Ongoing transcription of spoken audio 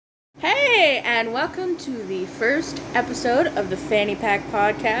Hey, and welcome to the first episode of the Fanny Pack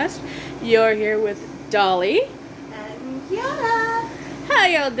Podcast. You're here with Dolly. And Kiara. How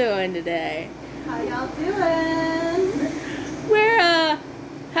y'all doing today? How y'all doing? We're,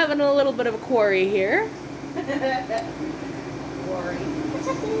 having a little bit of a quarry here. Quarry.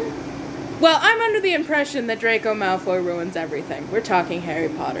 Well, I'm under the impression that Draco Malfoy ruins everything. We're talking Harry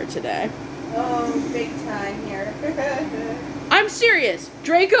Potter today. Oh, big time here. I'm serious.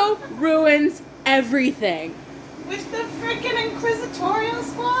 Draco ruins everything. With the freaking Inquisitorial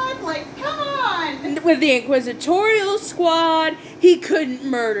Squad? Like, come on! With the Inquisitorial Squad, he couldn't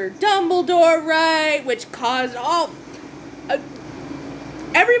murder Dumbledore right, which caused all...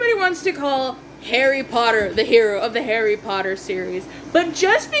 everybody wants to call Harry Potter the hero of the Harry Potter series. But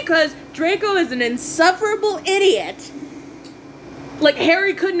just because Draco is an insufferable idiot... Like,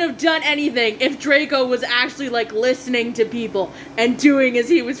 Harry couldn't have done anything if Draco was actually, like, listening to people and doing as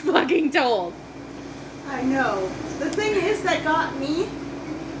he was fucking told. I know. The thing is that got me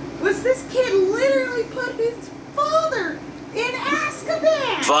was this kid literally put his father in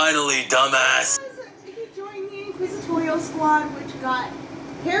Azkaban! Finally, dumbass! He joined the Inquisitorial Squad, which got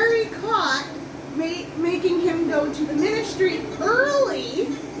Harry caught, making him go to the Ministry early,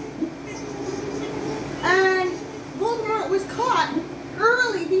 and Voldemort was caught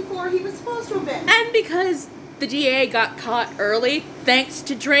early before he was supposed to have been. And because the DA got caught early, thanks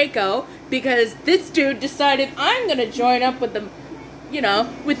to Draco, because this dude decided, I'm gonna join up with the,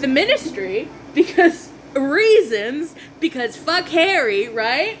 with the Ministry, because fuck Harry,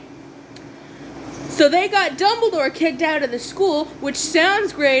 right? So they got Dumbledore kicked out of the school, which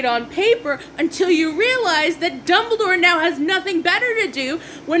sounds great on paper, until you realize that Dumbledore now has nothing better to do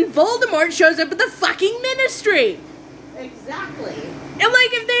when Voldemort shows up at the fucking Ministry. Exactly. And,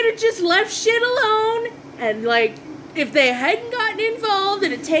 if they'd have just left shit alone, and, if they hadn't gotten involved,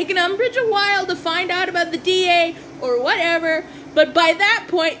 it had taken Umbridge a while to find out about the DA, or whatever, but by that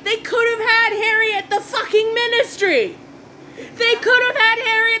point, they could have had Harry at the fucking Ministry! They could have had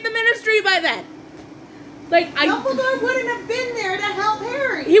Harry at the Ministry by then! Dumbledore wouldn't have been there to help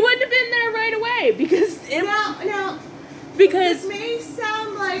Harry! He wouldn't have been there right away, because... This may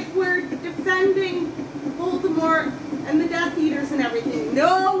sound like we're defending Voldemort and the Death Eaters and everything.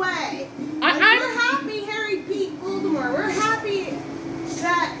 No way! We're happy Harry beat Voldemort. We're happy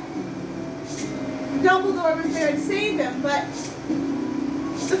that Dumbledore was there to save him, but...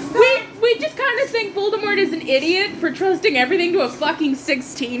 We just kind of think Voldemort is an idiot for trusting everything to a fucking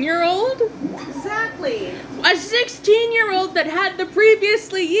 16-year-old. Exactly. A 16-year-old that had the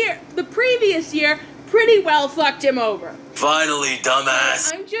previous year pretty well fucked him over. Finally,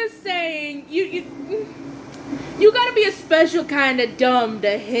 dumbass. I'm just saying, you gotta be a special kind of dumb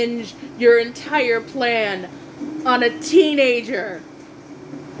to hinge your entire plan on a teenager.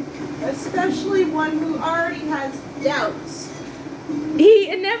 Especially one who already has doubts. He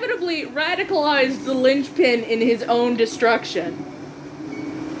inevitably radicalized the linchpin in his own destruction.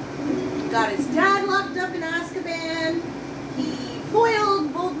 He got his dad locked up in Azkaban. He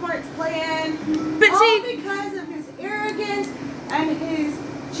foiled Voldemort's plan. Because of his arrogance and his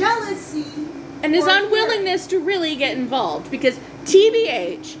jealousy. And his unwillingness to really get involved. Because,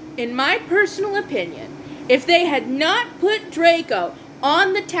 TBH, in my personal opinion, if they had not put Draco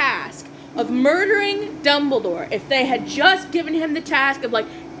on the task of murdering Dumbledore, if they had just given him the task of,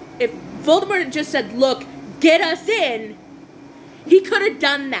 if Voldemort had just said, look, get us in, he could have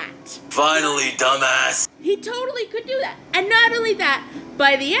done that. Finally, dumbass. He totally could do that. And not only that,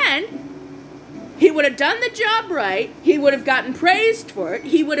 by the end, he would have done the job right, he would have gotten praised for it,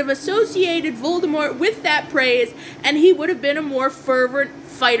 he would have associated Voldemort with that praise, and he would have been a more fervent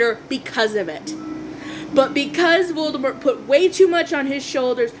fighter because of it. But because Voldemort put way too much on his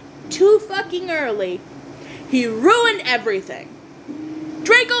shoulders too fucking early, he ruined everything.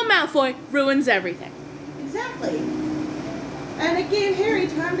 Draco Malfoy ruins everything. Exactly. And it gave Harry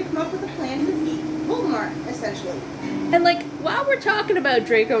time to come up with a plan to defeat Voldemort, essentially. And, while we're talking about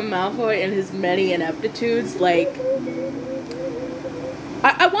Draco Malfoy and his many ineptitudes, I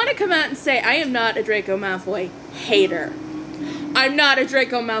want to come out and say I am not a Draco Malfoy hater. I'm not a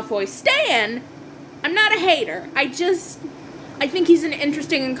Draco Malfoy stan. I'm not a hater. I think he's an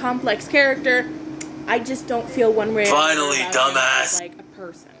interesting and complex character. I just don't feel one way or another Finally, about dumbass. him as, a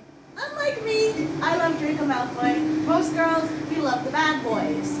person. Unlike me, I love Draco Malfoy. Most girls, we love the bad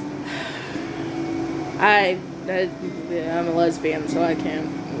boys. I'm a lesbian, so I can't,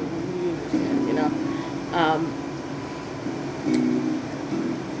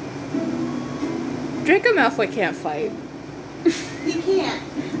 Draco Malfoy can't fight. He can't.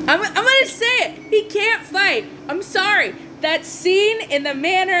 I'm gonna say it. He can't fight. I'm sorry. That scene in the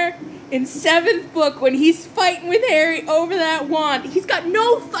manor in 7th book when he's fighting with Harry over that wand, he's got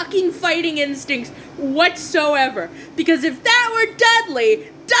no fucking fighting instincts whatsoever. Because if that were Dudley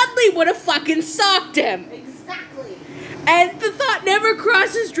would have fucking socked him. Exactly. And the thought never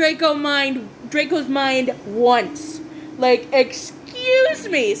crosses Draco's mind once. Like, excuse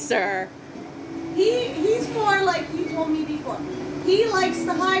me, sir. He's more like you told me before. He likes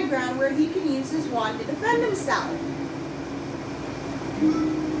the high ground where he can use his wand to defend himself.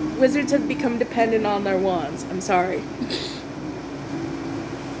 Wizards have become dependent on their wands. I'm sorry.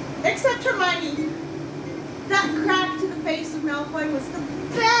 Except Hermione. That crack to the face of Malfoy was the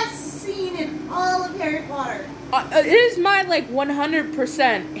best scene in all of Harry Potter. It is my, 100%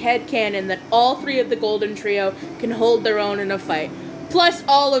 headcanon that all 3 of the Golden Trio can hold their own in a fight. Plus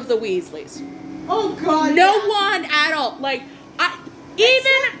all of the Weasleys. Oh, God, No yeah. one at all.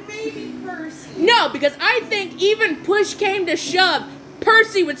 Except maybe Percy. No, because I think even push came to shove,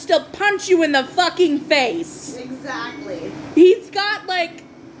 Percy would still punch you in the fucking face. Exactly. He's got,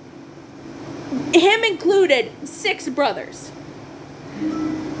 him included, 6 brothers.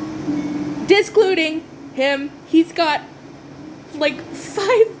 Discluding him, he's got,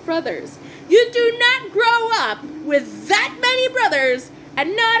 5 brothers. You do not grow up with that many brothers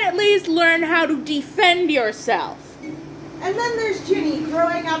and not at least learn how to defend yourself. And then there's Ginny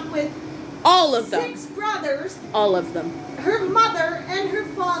growing up with All of them. 6 brothers, All of them. her mother and her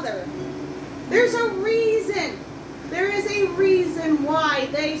father. There's a reason. There is a reason why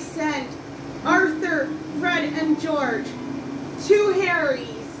they sent Arthur, Fred, and George to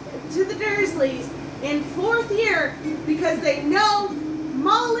the Dursleys in 4th year because they know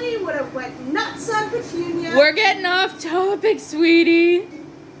Molly would have went nuts on Petunia. We're getting off topic, sweetie.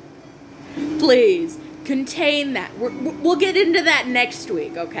 Please, contain that. We'll get into that next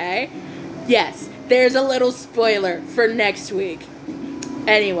week, okay? Yes, there's a little spoiler for next week.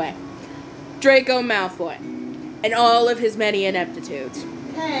 Anyway, Draco Malfoy and all of his many ineptitudes.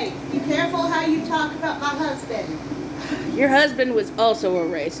 Hey, be careful how you talk about my husband. Your husband was also a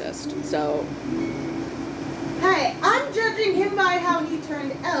racist, so... Hey, I'm judging him by how he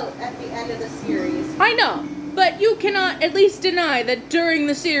turned out at the end of the series. I know, but you cannot at least deny that during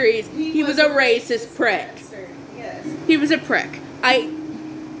the series, he was a racist prick. bastard. Yes. He was a prick.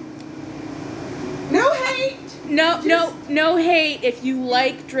 No hate! No hate if you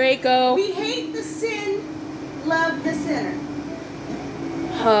like Draco. We hate the sin, love the sinner.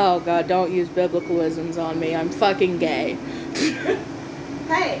 Oh god, don't use biblicalisms on me. I'm fucking gay.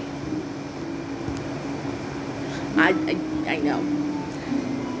 Hey, I know.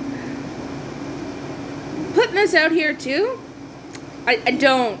 Putting this out here too, I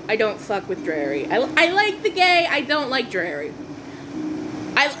don't fuck with Drarry. I like the gay, I don't like Drarry.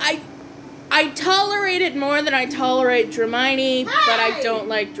 I tolerate it more than I tolerate Hermione, but I don't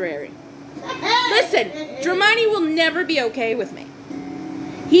like Drarry. Listen, Hermione will never be okay with me.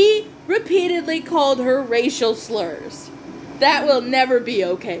 He repeatedly called her racial slurs. That will never be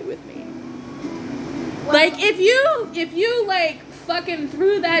okay with me. Like, if you fucking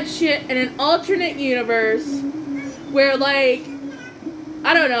threw that shit in an alternate universe where, I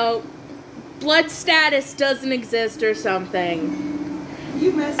don't know, blood status doesn't exist or something.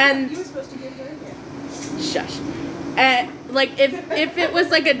 you messed And- up. You were supposed to give her a gift. Shush. If it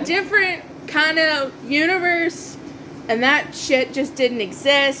was, a different kind of universe and that shit just didn't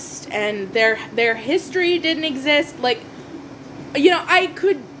exist and their history didn't exist, I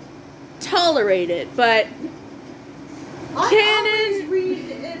could tolerate it, but I always read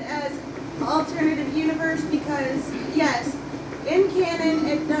it as alternative universe because, yes, in canon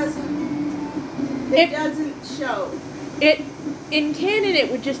it doesn't show. In canon it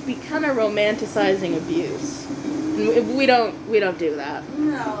would just be kind of romanticizing abuse. And we don't do that.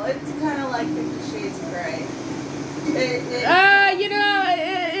 No, it's kind of like 50 Shades of Grey.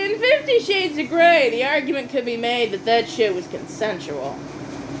 In 50 Shades of Grey, the argument could be made that shit was consensual.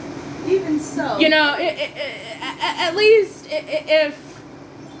 Even so. At least if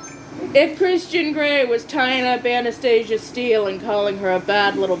Christian Grey was tying up Anastasia Steele and calling her a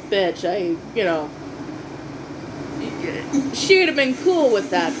bad little bitch, she would have been cool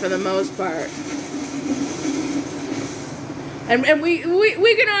with that for the most part. And we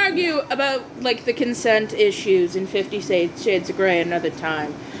can argue about, the consent issues in 50 Shades of Grey another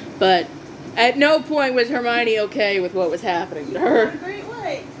time. But at no point was Hermione okay with what was happening to her. In a great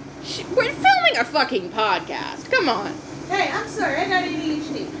way. We're filming a fucking podcast. Come on. Hey, I'm sorry, I got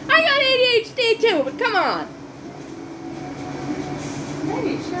ADHD. I got ADHD too, but come on.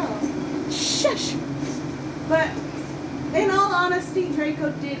 Hey, chill. Shush. But in all honesty,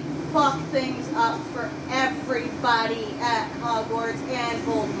 Draco did fuck things up for everybody at Hogwarts and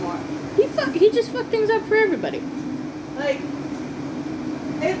Voldemort. He just fucked things up for everybody. Like,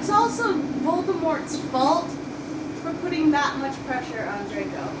 it's also Voldemort's fault for putting that much pressure on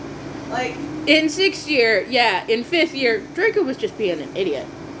Draco. Like, in 6th year, yeah, in 5th year, Draco was just being an idiot.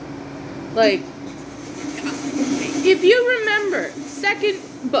 Like, if you remember,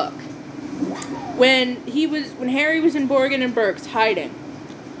 2nd book, when Harry was in Borgin and Burke's hiding,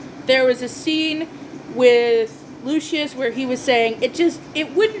 there was a scene with Lucius where he was saying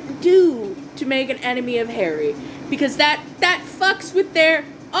it wouldn't do to make an enemy of Harry because that fucks with their,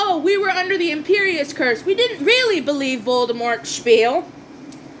 oh, we were under the Imperius curse. We didn't really believe Voldemort's spiel.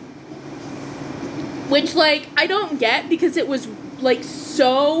 Which, like, I don't get because it was, like,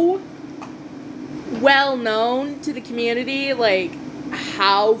 so well known to the community, like,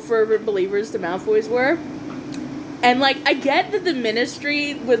 how fervent believers the Malfoys were. And, like, I get that the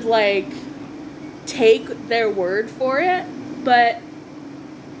Ministry would, like, take their word for it, but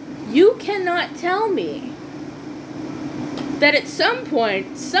you cannot tell me that at some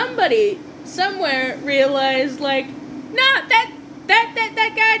point somebody somewhere realized, like, nah, that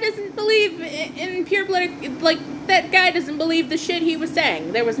guy doesn't believe in pure blood, like, that guy doesn't believe the shit he was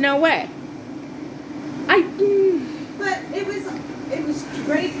saying. There was no way. But it was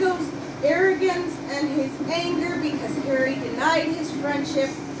Draco's arrogance and his anger because Harry denied his friendship.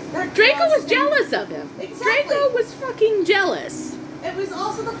 Draco was jealous of him. Exactly. Draco was fucking jealous. It was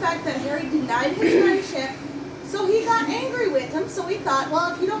also the fact that Harry denied his friendship, so he got angry with him, so he thought,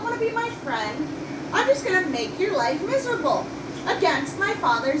 well, if you don't want to be my friend, I'm just going to make your life miserable against my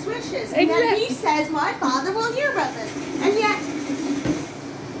father's wishes. And then he says, my father will hear about this. And yet,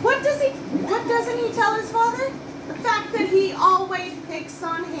 what doesn't he tell his father? The fact that he always picks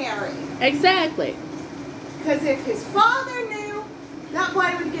on Harry. Exactly. Because if his father knew, that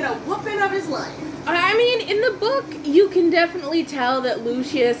boy would get a whooping of his life. I mean, in the book, you can definitely tell that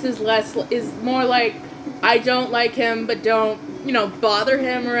Lucius is more like, I don't like him, but don't, bother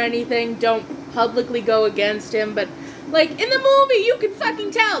him or anything. Don't publicly go against him. But, like, in the movie, you can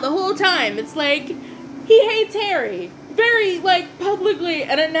fucking tell the whole time. It's like, he hates Harry. Very, like, publicly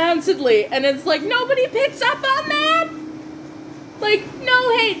and announcedly. And it's like, nobody picks up on that? Like,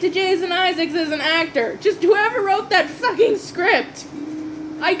 no hate to Jason Isaacs as an actor. Just whoever wrote that fucking script.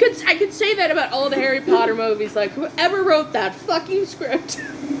 I could say that about all the Harry Potter movies. Like, whoever wrote that fucking script.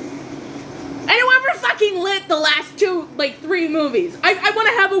 And whoever fucking lit the last 3 movies. I want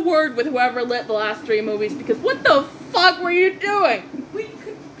to have a word with whoever lit the last 3 movies, because what the fuck were you doing? We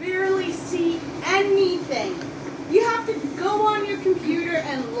could barely see anything. You have to go on your computer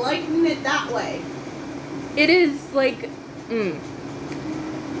and lighten it that way. It is, like,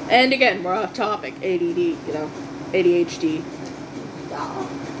 And again, we're off topic. ADD, ADHD. Oh.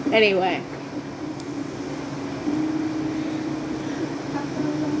 Anyway.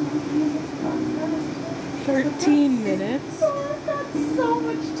 minutes. Oh, I've got so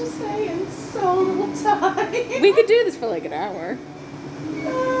much to say in so little time. We could do this for like an hour.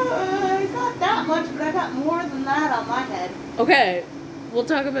 I got that much, but I got more than that on my head. Okay, we'll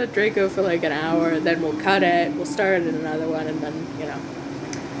talk about Draco for like an hour, then we'll cut it, we'll start in another one, and then,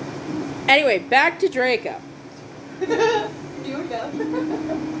 Anyway, back to Draco. Here we go.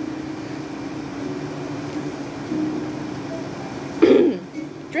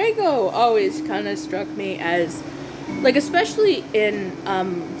 Draco always kind of struck me as, like, especially in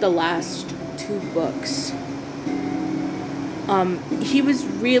the last 2 books, he was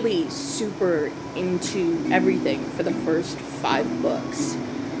really super into everything for the first 5 books.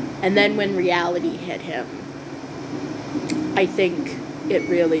 And then when reality hit him, I think it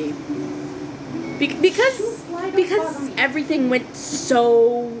really... Because everything went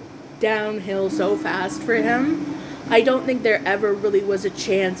so downhill so fast for him, I don't think there ever really was a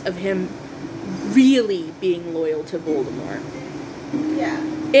chance of him really being loyal to Voldemort. Yeah.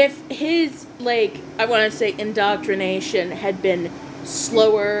 If his, I want to say indoctrination had been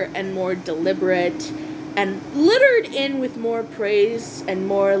slower and more deliberate and littered in with more praise and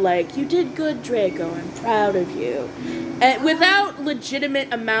more you did good, Draco, I'm proud of you, and without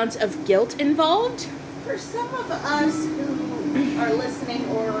legitimate amounts of guilt involved. For some of us who are listening,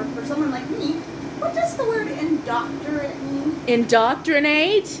 or for someone like me, what does the word indoctrinate mean?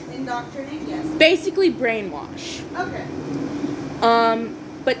 Indoctrinate? Indoctrinate, yes. Basically brainwash. Okay.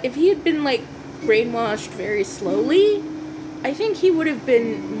 But if he had been, brainwashed very slowly, I think he would have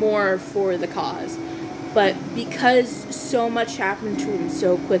been more for the cause. But because so much happened to him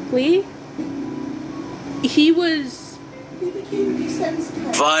so quickly, he became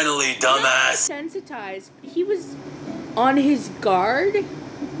desensitized. Finally, dumbass. Desensitized. He was on his guard,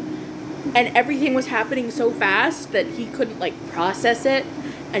 and everything was happening so fast that he couldn't, like, process it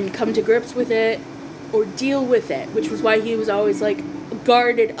and come to grips with it or deal with it, which was why he was always, like,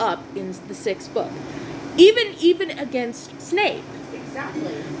 guarded up in the 6th book. Even against Snape.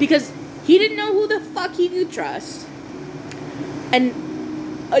 Exactly. Because he didn't know who the fuck he could trust. And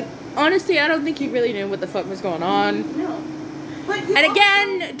honestly, I don't think he really knew what the fuck was going on. No. And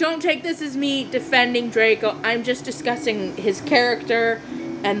again, don't take this as me defending Draco. I'm just discussing his character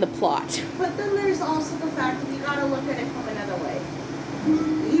and the plot. But then there's also the fact that you gotta look at it from another way.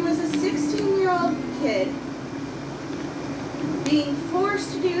 He was a 16-year-old kid being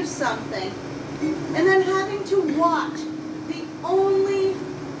forced to do something and then having to watch the only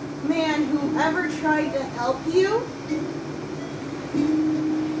man who ever tried to help you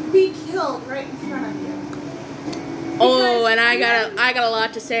be killed right in front of you. Oh, and I got a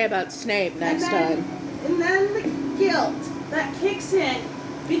lot to say about Snape next time. And then the guilt that kicks in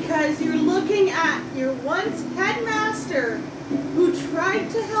because you're looking at your once headmaster who tried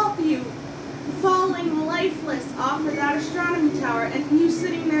to help you falling lifeless off of that astronomy tower, and you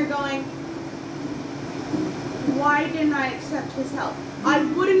sitting there going, why didn't I accept his help? I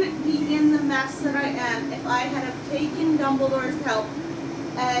wouldn't be in the mess that I am if I had have taken Dumbledore's help,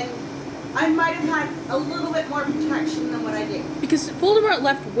 and I might have had a little bit more protection than what I did. Because Voldemort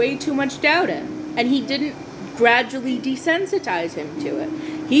left way too much doubt in, and he didn't gradually desensitize him to it.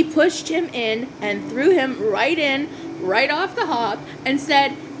 He pushed him in and threw him right in, right off the hop, and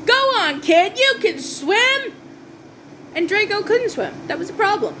said, "Go on, kid, you can swim!" And Draco couldn't swim. That was a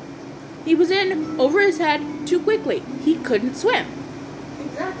problem. He was in over his head too quickly. He couldn't swim.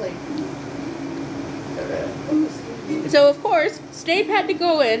 Exactly. So, of course, Snape had to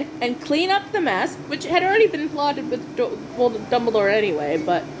go in and clean up the mess, which had already been plotted with Dumbledore anyway,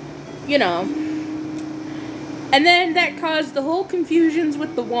 but, you know. And then that caused the whole confusions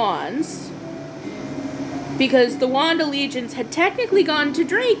with the wands, because the wand allegiance had technically gone to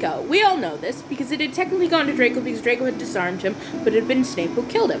Draco. We all know this, because it had technically gone to Draco because Draco had disarmed him, but it had been Snape who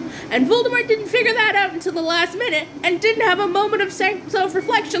killed him. And Voldemort didn't figure that out until the last minute, and didn't have a moment of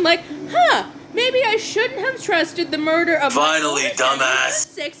self-reflection like, maybe I shouldn't have trusted the murder of Finally,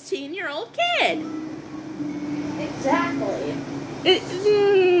 dumbass. a 16-year-old kid. Exactly.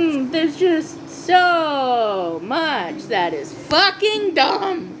 There's just so much that is fucking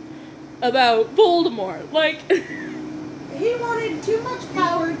dumb about Voldemort. Like, he wanted too much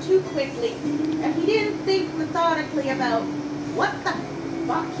power too quickly, and he didn't think methodically about what the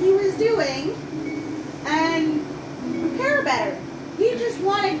fuck he was doing and prepare better. He just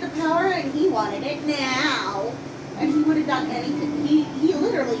wanted the power, and he wanted it now. And he would have done anything. He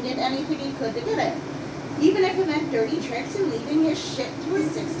literally did anything he could to get it. Even if it meant dirty tricks and leaving his shit to a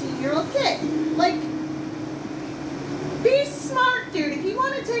 16-year-old kid. Like, be smart, dude. If you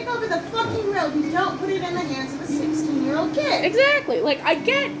want to take over the fucking world, you don't put it in the hands of a 16-year-old kid. Exactly. Like, I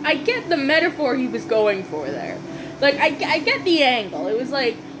get the metaphor he was going for there. Like, I get the angle. It was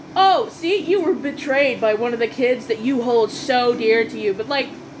like, oh, see, you were betrayed by one of the kids that you hold so dear to you, but, like,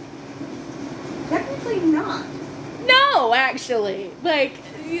 technically not. No, actually. Like,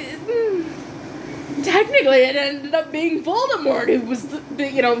 technically it ended up being Voldemort who was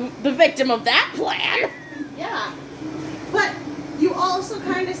the victim of that plan. Yeah. But you also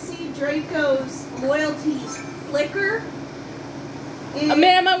kind of see Draco's loyalties flicker.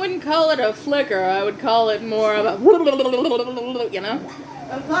 Ma'am, I wouldn't call it a flicker. I would call it more of a, you know?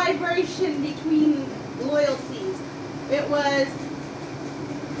 A vibration between loyalties. It was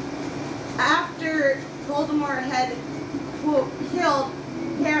after Voldemort had, quote, killed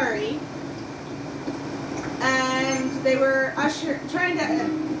Harry, and they were trying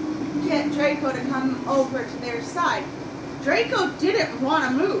to get Draco to come over to their side. Draco didn't want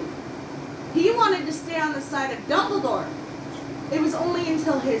to move. He wanted to stay on the side of Dumbledore. It was only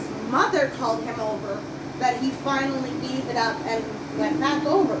until his mother called him over that he finally gave it up and went back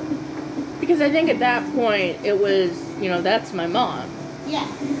over. Because I think at that point it was, that's my mom. Yeah.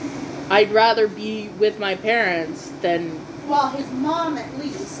 I'd rather be with my parents than... Well, his mom at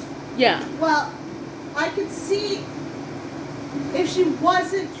least. Yeah. Well, I could see if she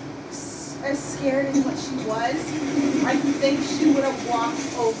wasn't as scared as what she was, I think she would have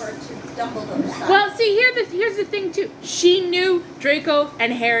walked over to Dumbledore's side. Well, see, here's the thing, too. She knew Draco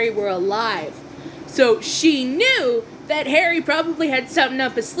and Harry were alive. So she knew that Harry probably had something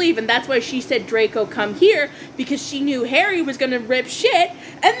up his sleeve, and that's why she said, Draco, come here, because she knew Harry was going to rip shit,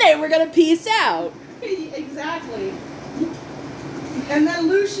 and they were going to peace out. Exactly. And then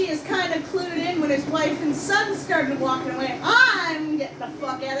Lucius kind of clued in when his wife and son started walking away. I'm getting the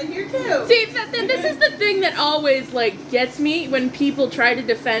fuck out of here too. See, this is the thing that always, like, gets me when people try to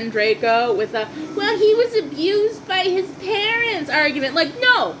defend Draco with a, well, he was abused by his parents argument. Like,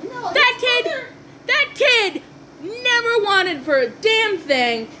 no, that kid never wanted for a damn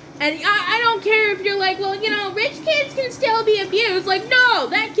thing. And I don't care if you're like, well, you know, rich kids can still be abused. Like, no,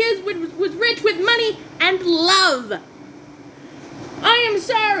 that kid was rich with money and love. I am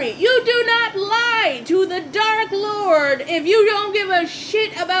sorry, you do not lie to the Dark Lord if you don't give a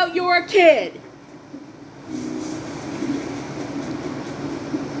shit about your kid.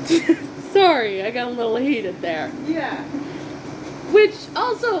 Sorry, I got a little heated there. Yeah. Which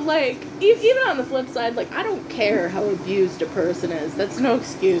also, like, even on the flip side, like, I don't care how abused a person is. That's no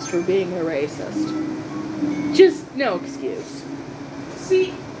excuse for being a racist. Just no excuse.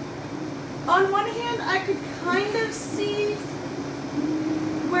 See, on one hand, I could kind of see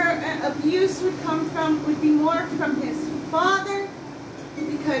where abuse would come from, would be more from his father,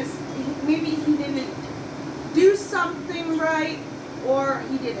 because maybe he didn't do something right, or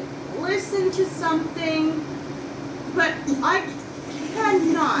he didn't listen to something, but I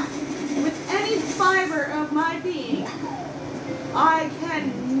cannot, with any fiber of my being, I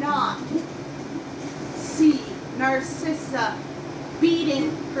cannot see Narcissa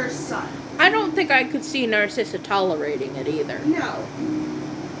beating her son. I don't think I could see Narcissa tolerating it either. No.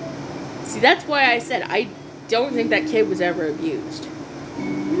 See, that's why I said I don't think that kid was ever abused.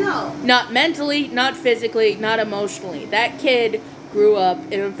 No. Not mentally, not physically, not emotionally. That kid grew up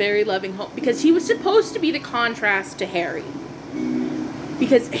in a very loving home because he was supposed to be the contrast to Harry.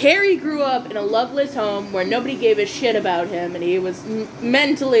 Because Harry grew up in a loveless home where nobody gave a shit about him, and he was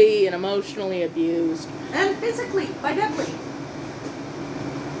mentally and emotionally abused. And physically, by Dudley.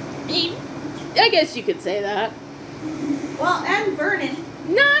 I guess you could say that. Well, and Vernon.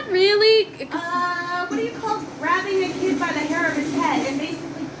 Not really. What do you call grabbing a kid by the hair of his head and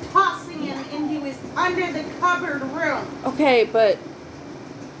basically tossing him into his under the cupboard room? Okay, but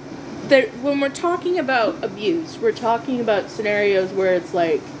when we're talking about abuse, we're talking about scenarios where it's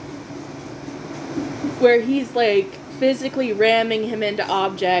like, where he's like physically ramming him into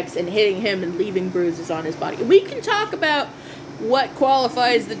objects and hitting him and leaving bruises on his body. We can talk about what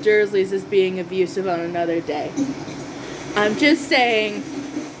qualifies the Dursleys as being abusive on another day. I'm just saying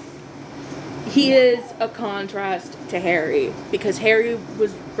he is a contrast to Harry, because Harry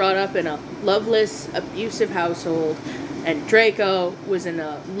was brought up in a loveless, abusive household, and Draco was in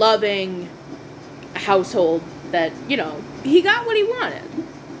a loving household that, you know, he got what he wanted.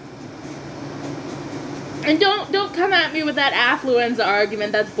 And don't come at me with that affluenza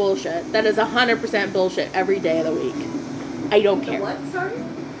argument. That's bullshit. That is 100% bullshit every day of the week. I don't care. What, sorry?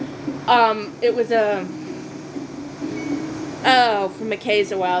 It was from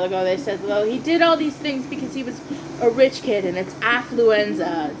McKay's a while ago. They said, well, he did all these things because he was a rich kid, and it's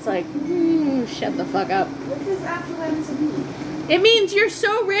affluenza. It's like, shut the fuck up. What does affluenza mean? It means you're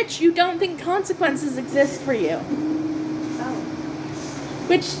so rich you don't think consequences exist for you. Oh.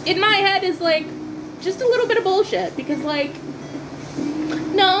 Which, in my head, is like, just a little bit of bullshit. Because, like,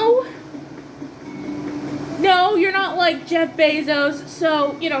 no, you're not like Jeff Bezos,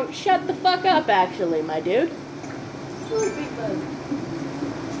 so, you know, shut the fuck up, actually, my dude. Oh, big bug.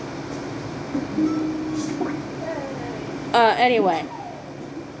 Anyway.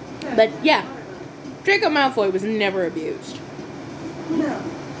 But, yeah. Draco Malfoy was never abused. No.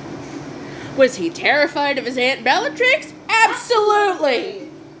 Was he terrified of his Aunt Bellatrix? Absolutely!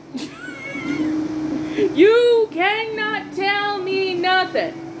 You cannot tell me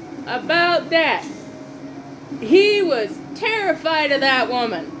nothing about that. He was terrified of that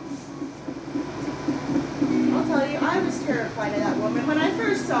woman. I'll tell you, I was terrified of that woman when I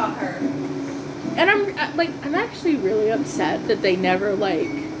first saw her. And I'm actually really upset that they never, like,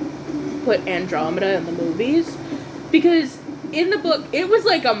 put Andromeda in the movies. Because in the book, it was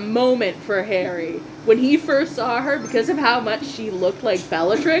like a moment for Harry when he first saw her, because of how much she looked like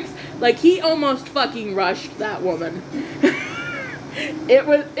Bellatrix. Like, he almost fucking rushed that woman.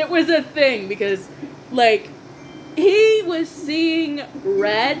 It was a thing, because, like, he was seeing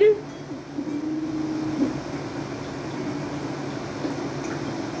red.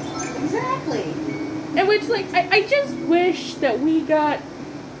 Exactly. And which, like, I just wish that we got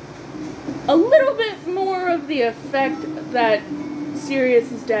a little bit more of the effect that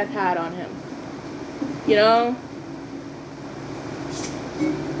Sirius's death had on him. You know?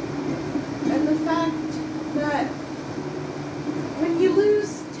 And the fact that when you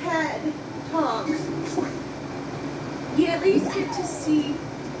lose Ted Tonks, you at least get to see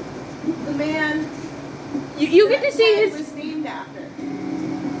the man you get to see Ted his... was named after.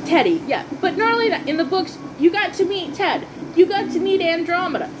 Teddy, yeah. But not only that, in the books, you got to meet Ted. You got to meet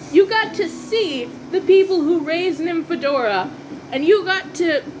Andromeda. You got to see the people who raised Nymphadora. And you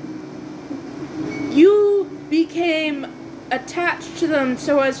became attached to them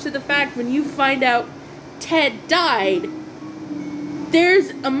so as to the fact when you find out Ted died, there's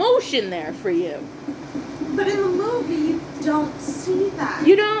emotion there for you. But in the movie, you don't see that.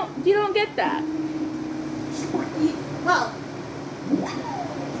 You don't get that. Well,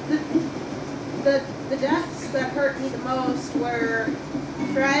 the deaths that hurt me the most were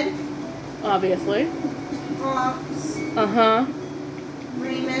Fred, Obviously. Fox, Uh-huh.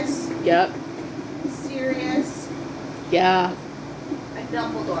 Remus, Yep. Sirius, Yeah. and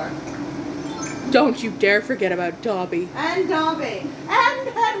Dumbledore. Don't you dare forget about Dobby. And Dobby. And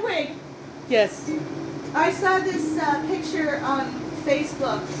Hedwig. Yes. I saw this picture on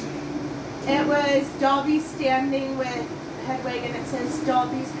Facebook. It was Dobby standing with Hedwig, and it says,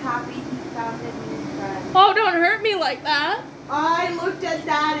 Dobby's happy he found a new friend. Oh, don't hurt me like that. I looked at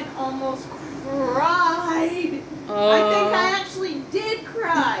that and almost cried. Oh. I think I actually did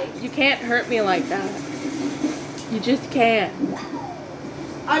cry. You can't hurt me like that. You just can't.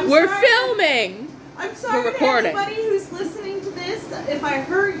 We're filming. I'm sorry We're to recording. anybody who's listening to this. If I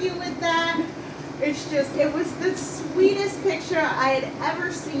hurt you with that, it was the sweetest picture I had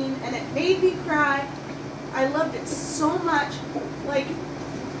ever seen, and it made me cry. I loved it so much. Like,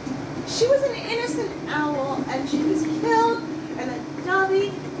 she was an innocent owl, and she was killed, and then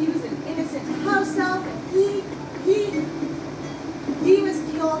Dobby, he was an innocent house elf, and he was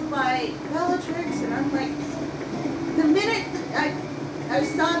killed by Bellatrix, and I'm like, the minute I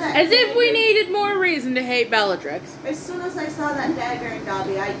saw that... As if we needed more reason to hate Bellatrix. As soon as I saw that dagger in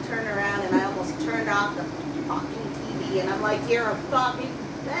Dobby, I turned around and I almost turned off the fucking TV, and I'm like, you're a fucking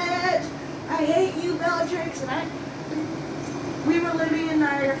bitch! I hate you, Bellatrix! And we were living in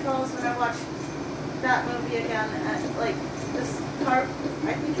Niagara Falls when I watched that movie again, and like, this part,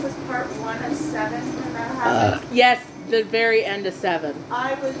 I think it was part 1 of 7 when that happened. Yes, the very end of 7.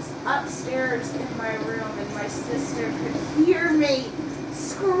 I was upstairs in my room, and my sister could hear me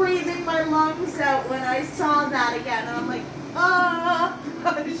screaming my lungs out when I saw that again, and I'm like, oh,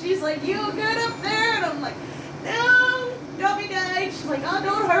 and she's like, you good up there? And I'm like, no, don't be nice. She's like, oh,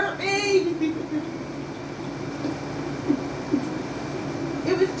 don't hurt me.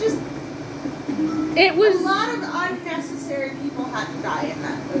 It was a lot of unnecessary people had to die in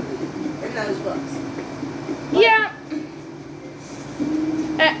that movie, in those books. But, yeah.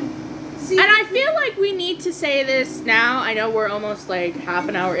 And I feel like we need to say this now. I know we're almost like half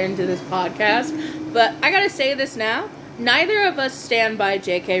an hour into this podcast, but I gotta say this now. Neither of us stand by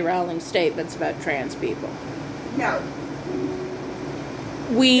J.K. Rowling's statements about trans people. No.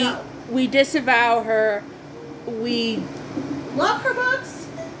 We disavow her. We love her books.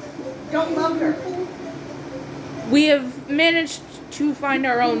 Don't love her. We have managed to find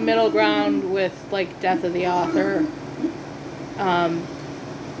our own middle ground with like Death of the Author.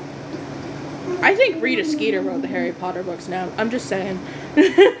 I think Rita Skeeter wrote the Harry Potter books now. I'm just saying.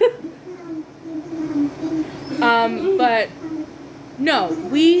 But no,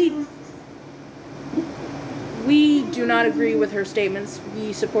 we do not agree with her statements.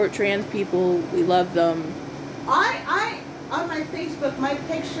 We support trans people. We love them. I on my Facebook, my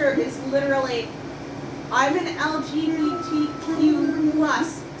picture is literally, I'm an LGBTQ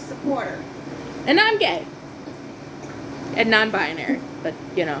plus supporter. And I'm gay. And non-binary, but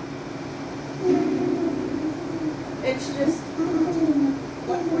you know. It's just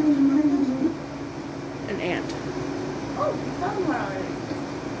An ant. oh, you found one already.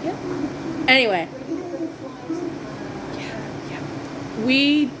 Yep. Anyway. Yeah.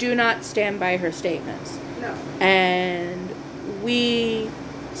 We do not stand by her statements. No. And we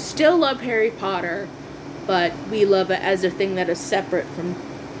still love Harry Potter, but we love it as a thing that is separate from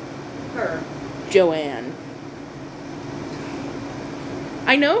Her. Joanne.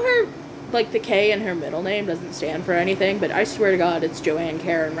 I know her, like, the K in her middle name doesn't stand for anything, but I swear to God it's Joanne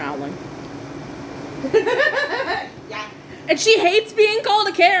Karen Rowling. Yeah. And she hates being called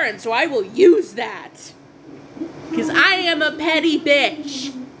a Karen, so I will use that. Because I am a petty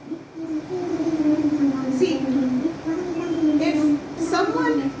bitch. See, if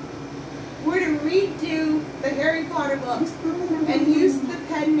someone were to redo the Harry Potter books and use the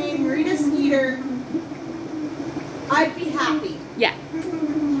pen name Rita Skeeter, I'd be happy. Yeah.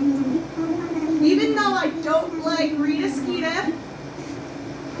 Even though I don't like Rita Skeeter,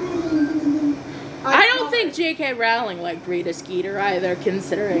 I don't think J.K. Rowling liked Rita Skeeter either,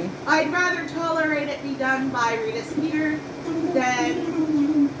 considering. I'd rather tolerate it be done by Rita Skeeter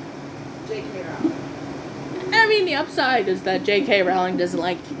than J.K. Rowling. I mean, the upside is that J.K. Rowling doesn't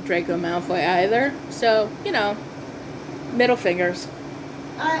like Draco Malfoy either. So, middle fingers.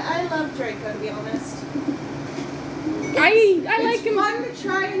 I love Draco, to be honest. I like him. It's fun to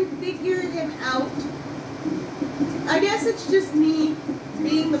try and figure him out. I guess it's just me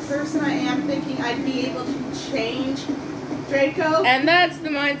being the person I am, thinking I'd be able to change Draco. And that's the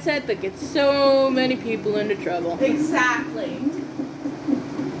mindset that gets so many people into trouble. Exactly.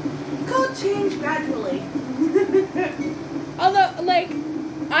 It's called change gradually. Although,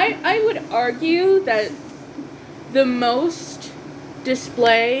 I would argue that the most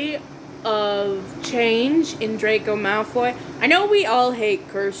display of change in Draco Malfoy, I know we all hate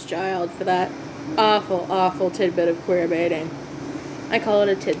Cursed Child for that awful, awful tidbit of queer baiting. I call it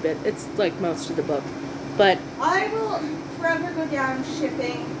a tidbit. It's like most of the book. But I will forever go down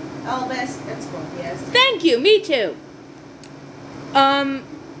shipping Elvis and Scorpius. Thank you, me too.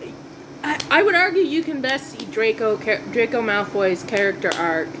 I would argue you can best see Draco Malfoy's character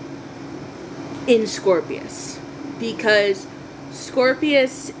arc in Scorpius, because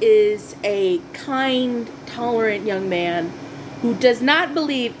Scorpius is a kind, tolerant young man who does not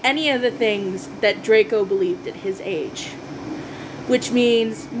believe any of the things that Draco believed at his age. Which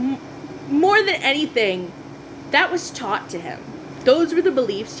means, more than anything, that was taught to him. Those were the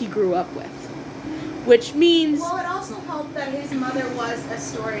beliefs he grew up with. Which means... Well, it also helped that his mother was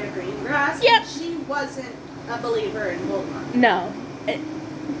Astoria Greengrass. Yep. And she wasn't a believer in Voldemort. No. And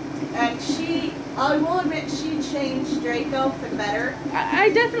I will admit, she changed Draco for the better. I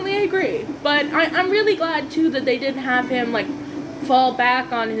definitely agree. But I'm really glad, too, that they didn't have him, fall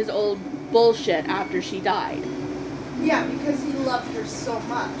back on his old bullshit after she died. Yeah, because he loved her so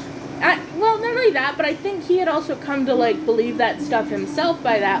much. Well, not only that, but I think he had also come to, believe that stuff himself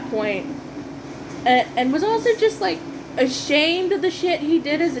by that point. And was also just, ashamed of the shit he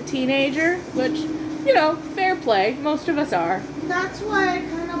did as a teenager, which, fair play. Most of us are. That's why I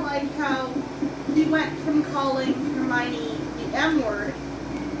kind of like how he went from calling Hermione the M-word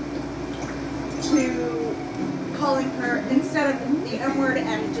to calling her, instead of the M-word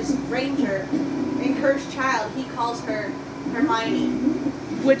and just Ranger, in Cursed Child, he calls her Hermione.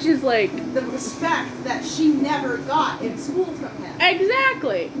 Which is, the respect that she never got in school from him.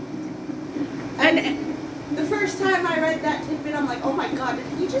 Exactly. And the first time I read that tidbit, I'm like, oh my god, did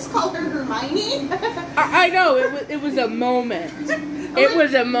he just call her Hermione? I know, it was a moment. It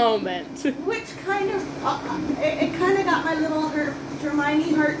was a moment. Which kind of, it kind of got my little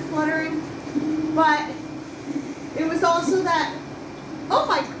Hermione heart fluttering. But it was also that, oh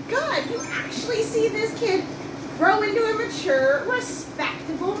my god, you actually see this kid grow into a mature,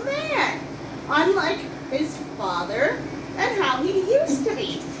 respectable man. Unlike his father and how he used to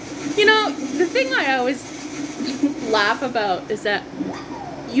be. The thing I always laugh about is that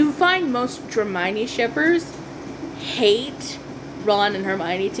you find most Hermione shippers hate Ron and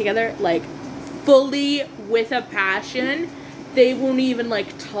Hermione together, fully with a passion. They won't even,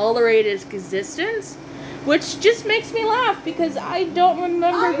 tolerate his existence, which just makes me laugh because I don't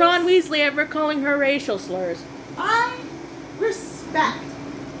remember Ron Weasley ever calling her racial slurs. I respect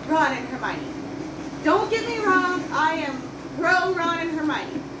Ron and Hermione. Don't get me wrong, I am pro Ron and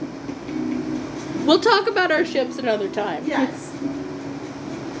Hermione. We'll talk about our ships another time. Yes.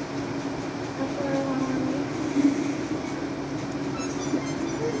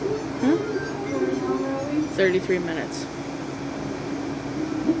 Huh? 33 minutes.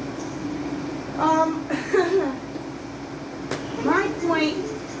 My point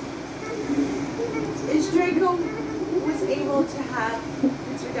is Draco was able to have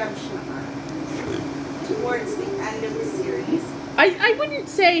his redemption arc towards the end of the series. I wouldn't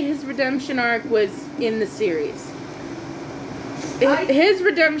say his redemption arc was in the series. His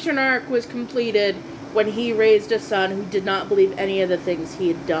redemption arc was completed when he raised a son who did not believe any of the things he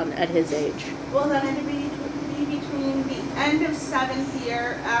had done at his age. Well, then it'd be between the end of 7th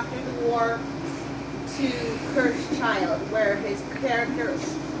year after the war to Cursed Child, where his character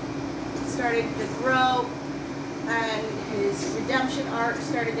started to grow and his redemption arc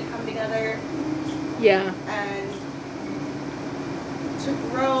started to come together. Yeah. And to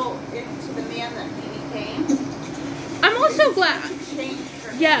grow into the man that he became. I'm also glad.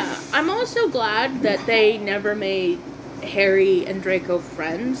 Yeah, I'm also glad that they never made Harry and Draco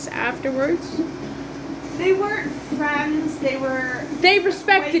friends afterwards. They weren't friends. They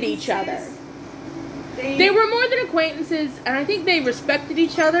respected each other. They were more than acquaintances, and I think they respected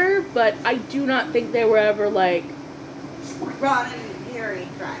each other, but I do not think they were ever Ron and Harry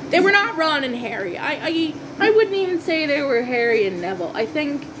friends. They were not Ron and Harry. I wouldn't even say they were Harry and Neville. I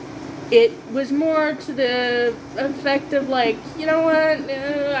think It was more to the effect of like, you know what,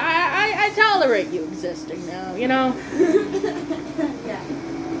 I tolerate you existing now, you know? Yeah.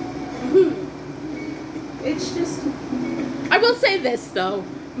 It's just... I will say this, though.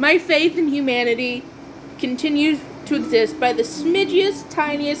 My faith in humanity continues to exist by the smidgiest,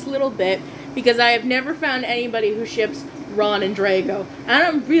 tiniest little bit, because I have never found anybody who ships Ron and Draco. And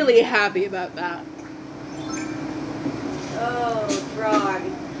I'm really happy about that. Oh, Drog.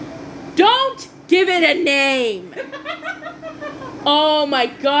 Don't give it a name! Oh my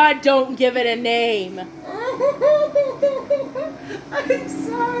god, don't give it a name! I'm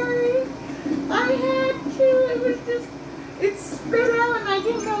sorry. I had to. It was just... It spit out and I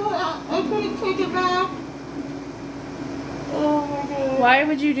didn't know I couldn't take it back. Oh my god. Why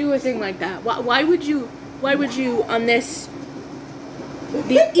would you do a thing like that? Why would you on this,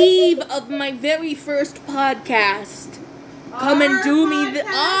 the eve of my very first podcast, come and do me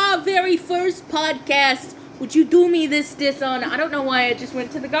our very first podcast, would you do me this dishonor? I don't know why I just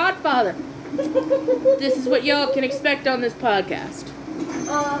went to The Godfather. This is what y'all can expect on this podcast.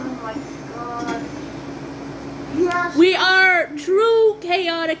 Oh my god. Yes. We are true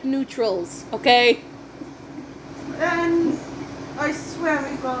chaotic neutrals, okay? And I swear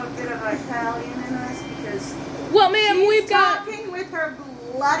we've got a bit of Italian in us because Well, ma'am, we've got... talking with her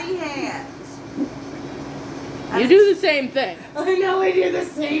bloody hands. You do the same thing. I know I do the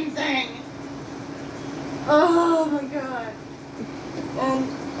same thing. Oh my god. And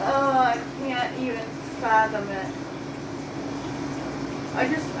I can't even fathom it.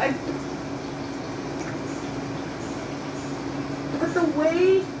 But the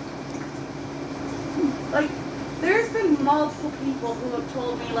way, like, there's been multiple people who have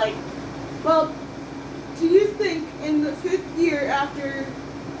told me, like, well, do you think in the 5th year after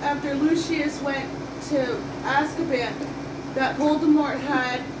Lucius went to Azkaban that Voldemort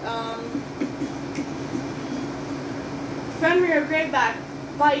had Fenrir Greyback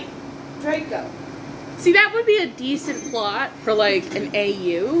bite Draco? See, that would be a decent plot for, like, an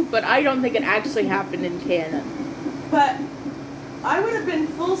AU, but I don't think it actually happened in canon. But I would have been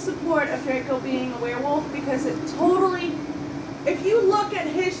full support of Draco being a werewolf because it totally... If you look at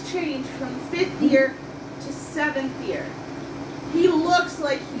his change from 5th year to 7th year, he looks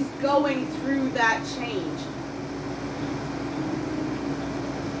like he's going through that change.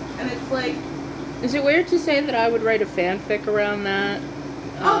 And it's like... Is it weird to say that I would write a fanfic around that?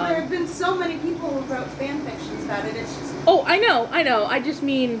 Oh, there have been so many people who wrote fan fictions about it. It's just... Oh, I know. I just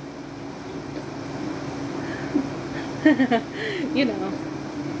mean... you know.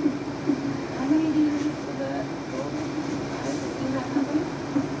 How many do you need for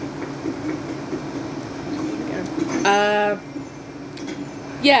the...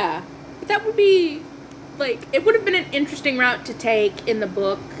 Yeah. But that would be, like, it would have been an interesting route to take in the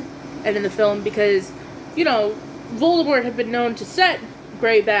book and in the film because, you know, Voldemort had been known to set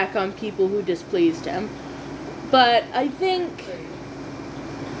Greyback on people who displeased him. But I think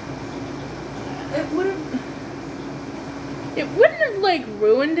It would have... it wouldn't have, like,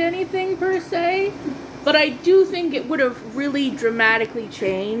 ruined anything per se, but I do think it would have really dramatically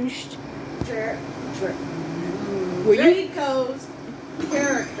changed. Were you? Draco's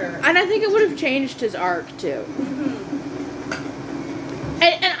character. And I think it would have changed his arc, too.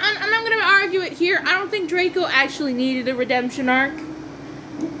 And I'm going to argue it here. I don't think Draco actually needed a redemption arc.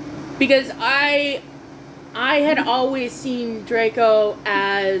 Because I had always seen Draco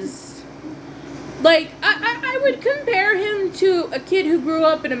as... Like, I would compare him to a kid who grew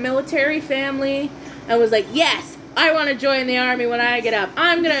up in a military family and was like, yes, I want to join the army when I get up.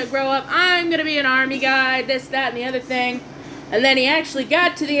 I'm going to grow up. I'm going to be an army guy, this, that, and the other thing. And then he actually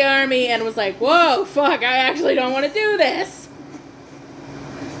got to the army and was like, whoa, fuck, I actually don't want to do this.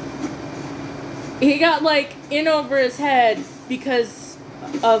 He got, like, in over his head because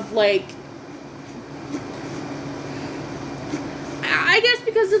of, like... I guess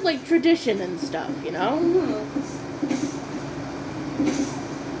because of, like, tradition and stuff, you know?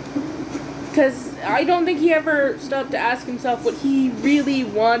 Because I don't think he ever stopped to ask himself what he really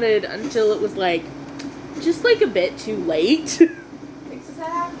wanted until it was, like, just, like, a bit too late.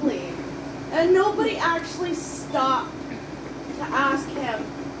 Exactly. And nobody actually stopped to ask him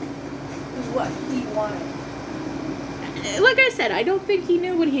what he wanted. Like I said, I don't think he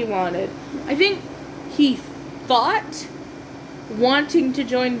knew what he wanted. I think he thought wanting to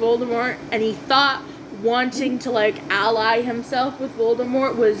join Voldemort, and he thought wanting to, like, ally himself with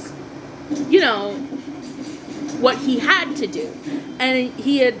Voldemort was, you know, what he had to do. And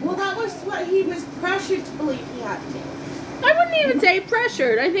he had... Well, that was what he was pressured to believe he had to do. I wouldn't even say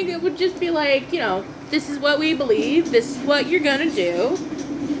pressured. I think it would just be like, you know, this is what we believe, this is what you're gonna do.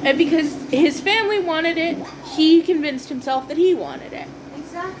 And because his family wanted it, he convinced himself that he wanted it.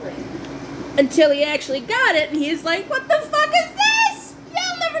 Exactly. Until he actually got it, and he's like, what the fuck is this?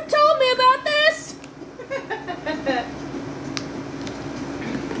 Y'all never told me about this!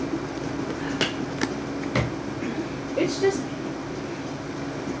 It's just,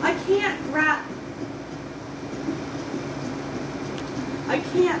 I can't wrap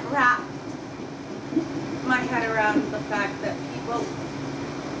my head around the fact that people,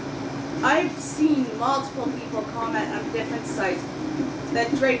 I've seen multiple people comment on different sites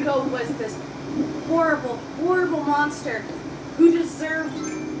that Draco was this horrible, horrible monster who deserved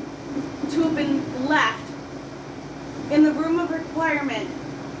to have been left in the room of requirement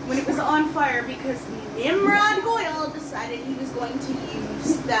when it was on fire because Nimrod Goyle decided he was going to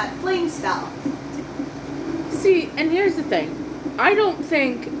use that flame spell. See, and here's the thing. I don't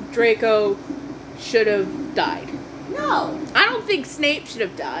think Draco should have died. No. I don't think Snape should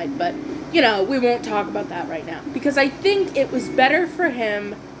have died, but, you know, we won't talk about that right now. Because I think it was better for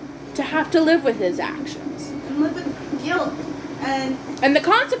him to have to live with his actions. And live with guilt and the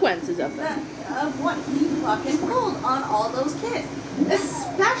consequences of them. Of what he fucking pulled on all those kids.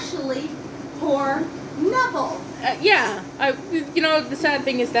 Especially poor Neville. Yeah. You know, the sad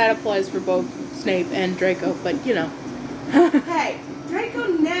thing is that applies for both Snape and Draco, but, you know. Hey, Draco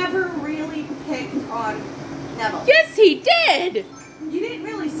never really picked on Neville. Yes, he did! You didn't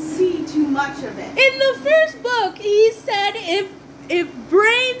really see too much of it. In the first book, he said if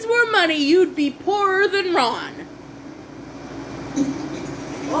brains were money, you'd be poorer than Ron.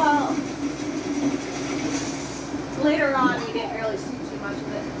 Well, later on, we didn't really see too much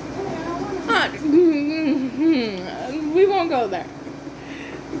of it. We won't go there.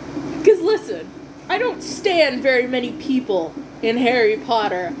 Because listen, I don't stand very many people in Harry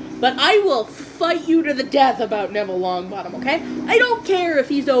Potter, but I will fight you to the death about Neville Longbottom, okay? I don't care if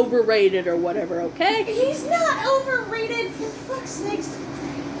he's overrated or whatever, okay? He's not overrated, for fuck's sakes.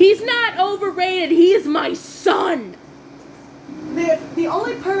 He's not overrated, he is my son! The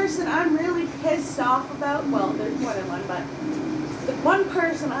only person I'm really pissed off about, well, there's more than one, but the one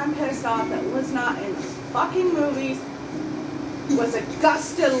person I'm pissed off that was not in the fucking movies was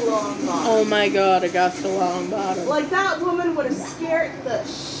Augusta Longbottom. Oh my god, Augusta Longbottom. Like, that woman would have scared the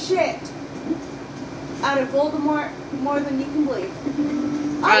shit out of Voldemort more than you can believe.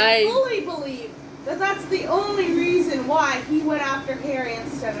 I fully believe that that's the only reason why he went after Harry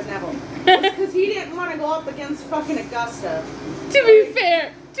instead of Neville. Because he didn't want to go up against fucking Augusta.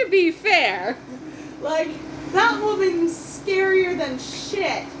 To be fair. Like, that woman's scarier than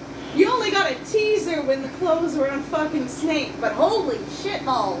shit. You only got a teaser when the clothes were on fucking Snape, but holy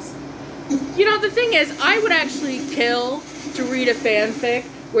shitballs. You know, the thing is, I would actually kill to read a fanfic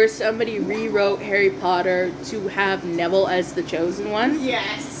where somebody rewrote Harry Potter to have Neville as the chosen one.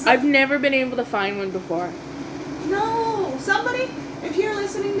 Yes. I've never been able to find one before. No. Somebody, if you're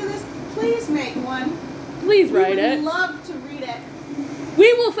listening to this, please make one. Please write it. We would love to read it.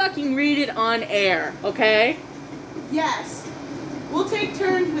 We will fucking read it on air, okay? Yes. We'll take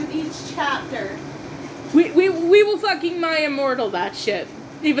turns with each chapter. We will fucking My Immortal that shit.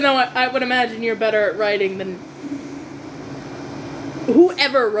 Even though I would imagine you're better at writing than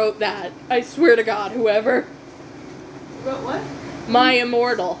whoever wrote that. I swear to God, whoever. Wrote what? My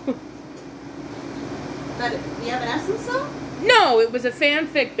Immortal. That the Evanescence song? No, it was a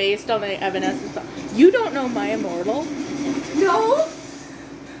fanfic based on the Evanescence song. You don't know My Immortal? No?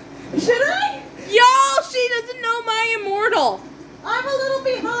 Should I? Y'all, she doesn't know My Immortal. I'm a little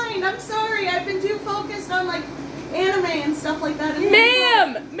behind. I'm sorry. I've been too focused on, like, anime and stuff like that.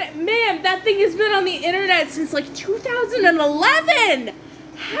 Ma'am, that thing has been on the internet since, like, 2011.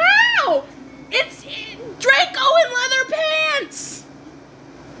 How? It's Draco in leather pants.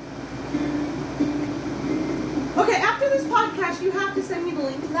 Okay, after this podcast, you have to send me the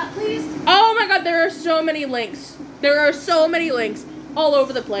link to that, please. Oh my god, there are so many links. There are so many links all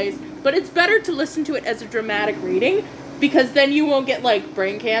over the place. But it's better to listen to it as a dramatic reading, because then you won't get, like,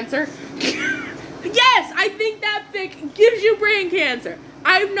 brain cancer. Yes, I think that fic gives you brain cancer.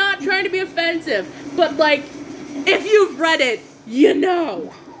 I'm not trying to be offensive, but, like, if you've read it, you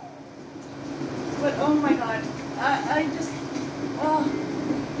know. But, oh my god, I just,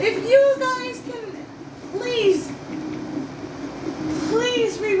 if you guys can, please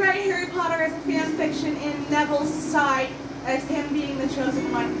rewrite Harry Potter as a fan fiction in Neville's side as him being the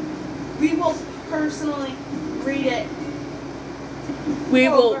chosen one. We will personally read it. We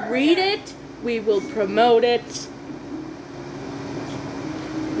will read it. We will promote it.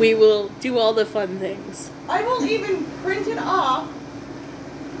 We will do all the fun things. I will even print it off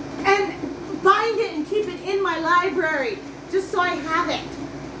and bind it and keep it in my library just so I have it.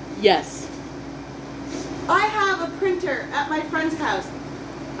 Yes. I have a printer at my friend's house.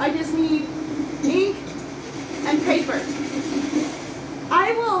 I just need ink and paper.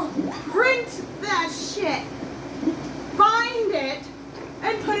 I will print that shit, bind it,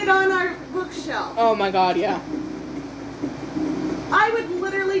 and put it on our bookshelf. Oh my god, yeah. I would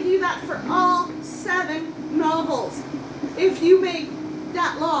literally do that for all 7 novels if you make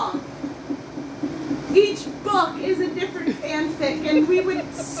that long. Each book is a different fanfic, and we would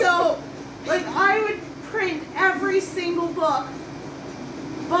I would print every single book,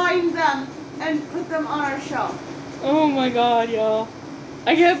 bind them, and put them on our shelf. Oh my god, y'all.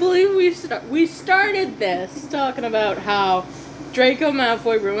 I can't believe we started this talking about how Draco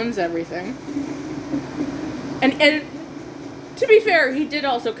Malfoy ruins everything. And to be fair, he did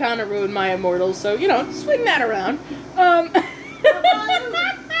also kind of ruin my immortals, so, swing that around.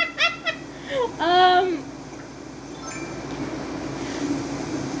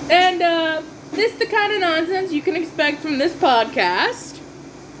 This is the kind of nonsense you can expect from this podcast.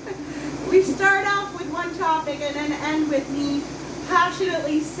 We start off with one topic and then end with me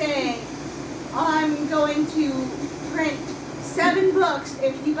passionately saying, I'm going to print 7 books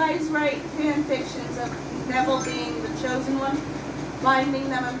if you guys write fan fictions of Neville being the chosen one, binding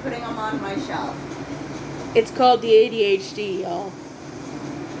them and putting them on my shelf. It's called the ADHD, y'all.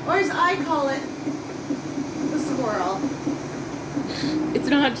 Or as I call it, the squirrel. It's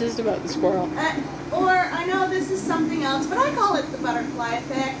not just about the squirrel. Or I know this is something else, but I call it the butterfly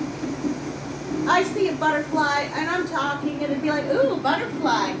effect. I see a butterfly and I'm talking and it'd be like, ooh,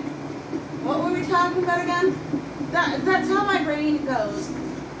 butterfly. What were we talking about again? That's how my brain goes.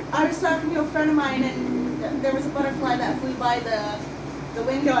 I was talking to a friend of mine and there was a butterfly that flew by the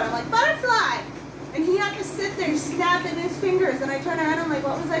window and I'm like, butterfly! And he had to sit there snapping his fingers and I turned around and I'm like,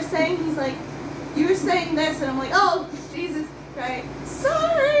 what was I saying? He's like, you were saying this, and I'm like, oh, Jesus, right,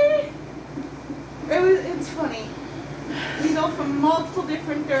 sorry! It's funny. We go from multiple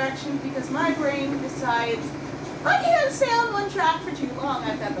different directions because my brain decides I can't stay on one track for too long.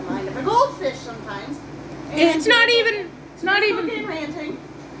 I've got the mind of a goldfish sometimes. And It's not even ranting.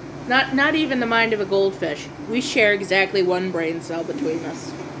 Not even the mind of a goldfish. We share exactly one brain cell between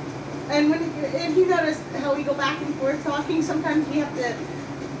us. And if you notice how we go back and forth talking, sometimes we have to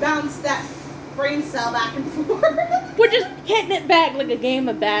bounce that brain cell back and forth. We're just hitting it back like a game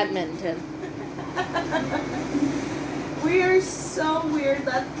of badminton. We are so weird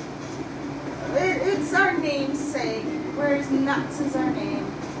that it's our namesake, whereas Nuts is our name.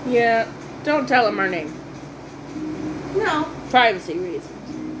 Yeah, don't tell him our name. No. Privacy reasons.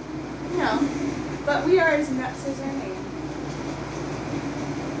 No. But we are as Nuts as our name.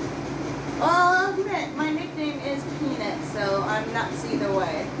 Well, I'll admit, my nickname is Peanut, so I'm nuts either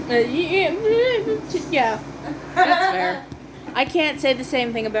way. Yeah, that's fair. I can't say the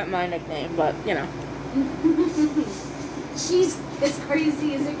same thing about my nickname, but, She's as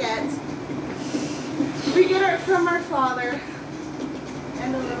crazy as it gets. We get it from our father.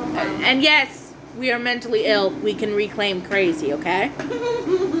 And a little mom. And yes, we are mentally ill. We can reclaim crazy, okay?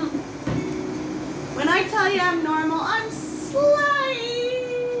 When I tell you I'm normal, I'm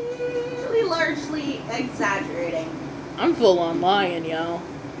largely exaggerating. I'm full on lying, y'all.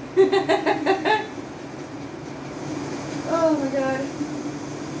 Oh my god.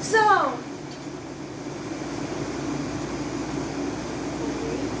 So,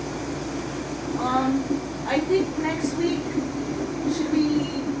 I think next week, should we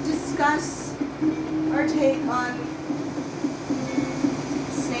discuss our take on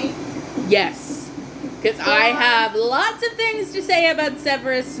Snape? Yes. Because I have lots of things to say about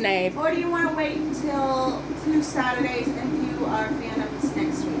Severus Snape. Or do you want to wait until 2 Saturdays and do our fandoms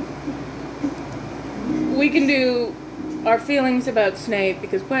next week? We can do our feelings about Snape,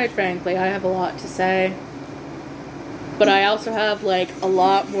 because quite frankly, I have a lot to say. But I also have, a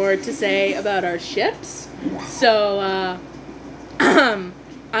lot more to say about our ships. So,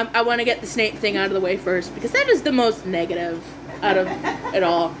 I want to get the Snape thing out of the way first, because that is the most negative out of it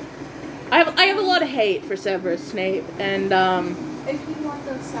all. I have a lot of hate for Severus Snape, and, If you want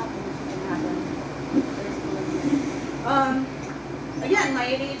those saplings, you can have them. Again, my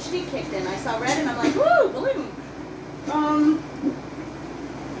ADHD kicked in. I saw red and I'm like, woo, balloon!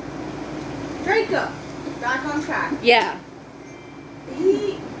 Draco, back on track. yeah.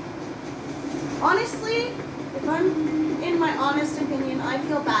 Honestly, if I'm in my honest opinion, I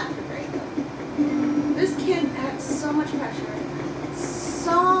feel bad for Draco. This kid had so much pressure.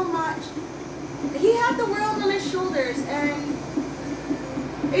 So much. He had the world on his shoulders, and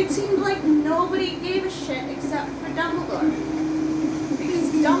it seemed like nobody gave a shit except for Dumbledore. Because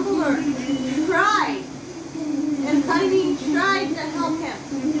Dumbledore tried. And tried to help him.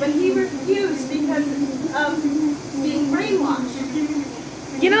 But he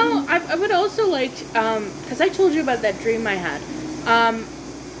also liked, because I told you about that dream I had.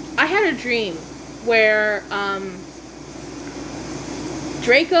 I had a dream where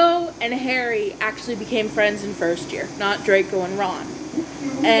Draco and Harry actually became friends in first year, not Draco and Ron.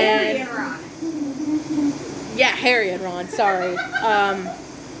 Harry and Ron. Yeah, Harry and Ron, sorry.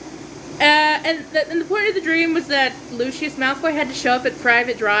 And the point of the dream was that Lucius Malfoy had to show up at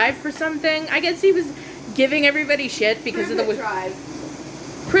Private Drive for something. I guess he was giving everybody shit because of the...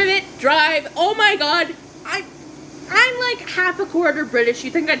 Privet Drive. Oh my god. I'm like half a quarter British.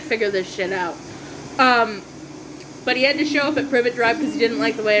 You'd think I'd figure this shit out. But he had to show up at Privet Drive because he didn't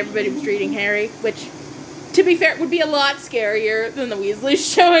like the way everybody was treating Harry, which, to be fair, would be a lot scarier than the Weasleys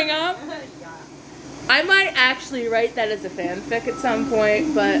showing up. I might actually write that as a fanfic at some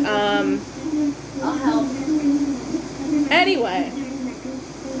point, but, I'll help. Anyway.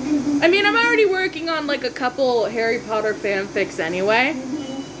 I mean, I'm already working on, like, a couple Harry Potter fanfics anyway.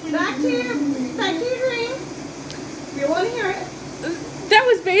 Back to your dream. If you want to hear it. That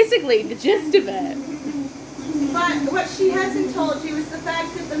was basically the gist of it. But what she hasn't told you is the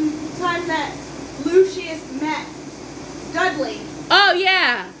fact that the time that Lucius met Dudley. Oh,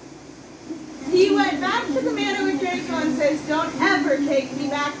 yeah. He went back to the Manor with Draco and says, "Don't ever take me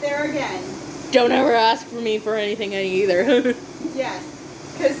back there again." Don't ever ask for me for anything either. Yes.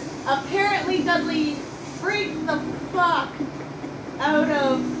 Because apparently Dudley freaked the fuck out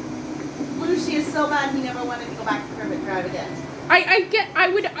of Lucius so bad he never wanted to go back to Privet Drive again. I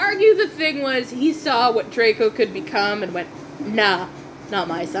would argue the thing was he saw what Draco could become and went, nah, not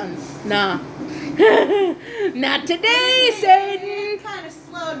my son. Nah. Not today, Satan! It kind of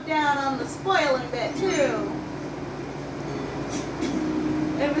slowed down on the spoiling bit, too.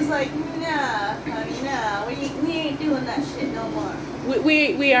 It was like, nah, honey, nah, we ain't doing that shit no more.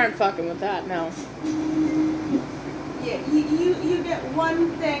 We aren't fucking with that, no. Yeah, you get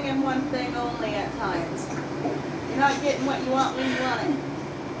one thing and one thing only at times. You're not getting what you want when you want it.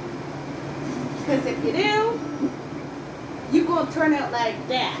 Because if you do, you gonna turn out like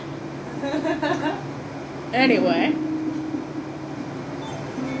that. Anyway.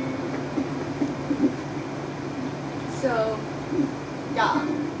 So, yeah.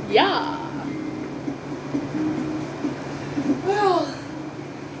 Yeah. Well,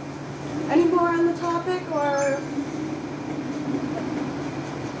 any more on the topic, or?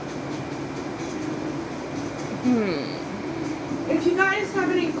 If you guys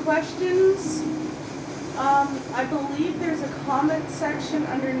have any questions, I believe there's a comment section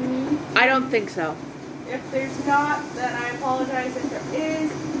underneath. I don't think so. If there's not, then I apologize. If there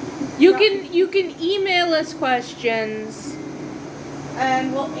is, You can email us questions.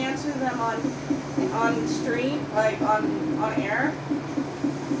 and we'll answer them on stream, like on air.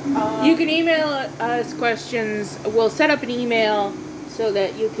 You can email us questions. We'll set up an email so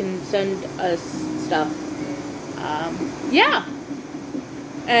that you can send us stuff. Yeah.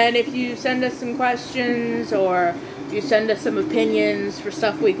 And if you send us some questions or you send us some opinions for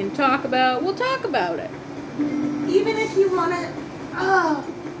stuff we can talk about, we'll talk about it. Even if you want to,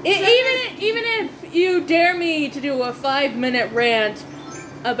 Even if you dare me to do a 5-minute rant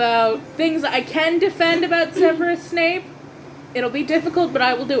about things I can defend about Severus Snape, it'll be difficult, but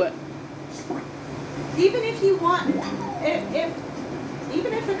I will do it. even if you want,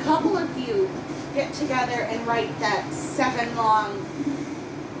 even if a couple of you get together and write that 7-long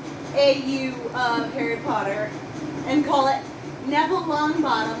AU of Harry Potter and call it Neville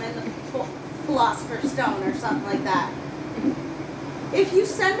Longbottom and the Philosopher's Stone or something like that. If you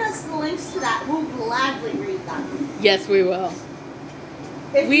send us the links to that, we'll gladly read them. Yes, we will.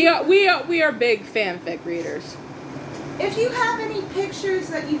 We are big fanfic readers. If you have any pictures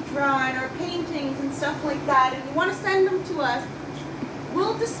that you've drawn or paintings and stuff like that, and you want to send them to us,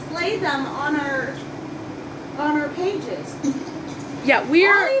 we'll display them on our pages. Yeah, I'll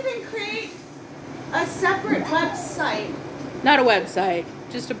even create a separate website. Not a website,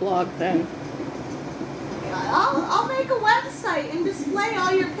 just a blog thing. I'll make a website and display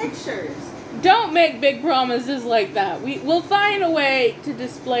all your pictures. Don't make big promises like that. We'll find a way to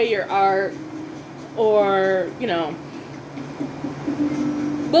display your art, or,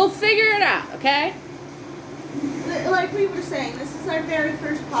 we'll figure it out, okay? Like we were saying, this is our very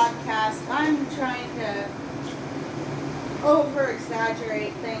first podcast. I'm trying to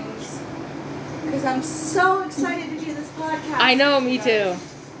over-exaggerate things because I'm so excited to do this podcast. I know, me too.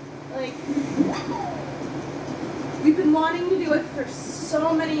 Like, we've been wanting to do it for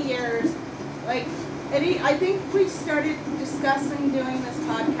so many years. Like, I think we started discussing doing this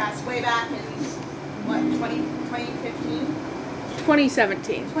podcast way back in, 2015?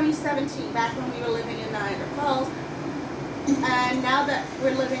 2017. 2017, back when we were living in Niagara Falls. And now that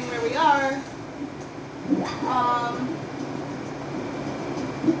we're living where we are,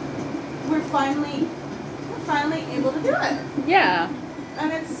 we're finally able to do it. Yeah.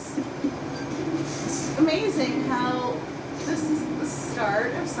 And it's amazing how this is the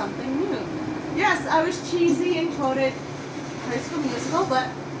start of something new. Yes, I was cheesy and quoted High School Musical, but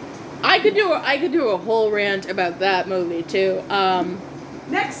I could do a whole rant about that movie too.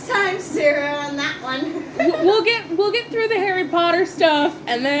 Next time, Sarah, on that one. we'll get through the Harry Potter stuff,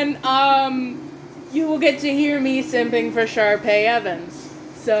 and then you will get to hear me simping for Sharpay Evans.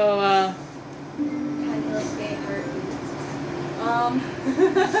 So Kind of like gay heartbeats.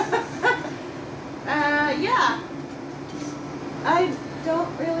 Yeah. I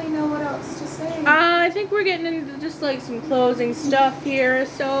don't really know what else to say. I think we're getting into just like some closing stuff here.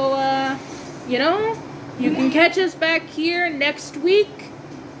 So you can catch us back here next week.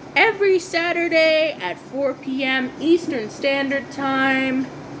 Every Saturday at 4 p.m. Eastern Standard Time.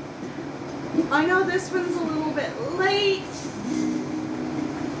 I know this one's a little bit late.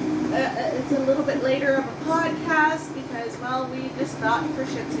 It's a little bit later of a podcast because, well, we just thought for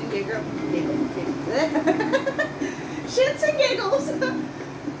shits and giggles. Shits and giggles.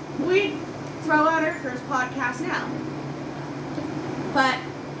 We'd throw out our first podcast now. But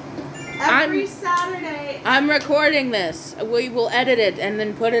every Saturday. I'm recording this. We will edit it and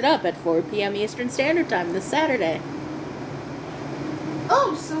then put it up at 4 p.m. Eastern Standard Time this Saturday.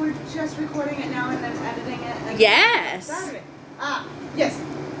 Oh, so we're just recording it now and then editing it? And Yes. Saturday. Yes.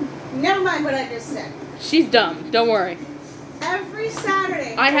 Never mind what I just said. She's dumb. Don't worry. Every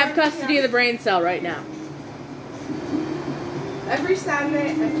Saturday. I have custody of the brain cell right now. Every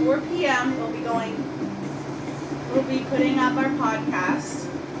Saturday at 4 p.m. we'll be putting up our podcast.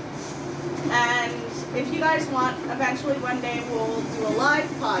 And if you guys want, eventually one day we'll do a live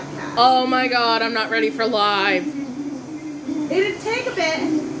podcast. Oh my god, I'm not ready for live. It'd take a bit,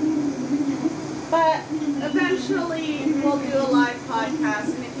 but eventually we'll do a live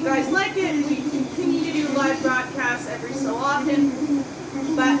podcast. And if you guys like it, we continue to do live broadcasts every so often.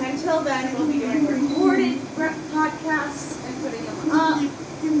 But until then, we'll be doing recorded podcasts and putting them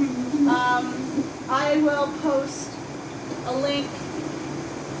up. I will post a link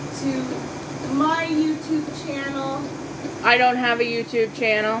to my YouTube channel. I don't have a YouTube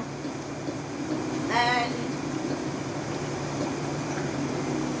channel. And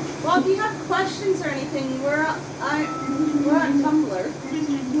well, if you have questions or anything, we're on Tumblr.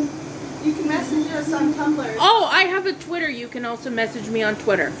 You can message us on Tumblr. Oh, I have a Twitter. You can also message me on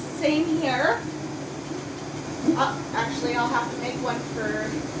Twitter. Same here. Actually, I'll have to make one for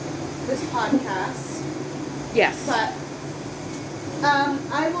this podcast. Yes. But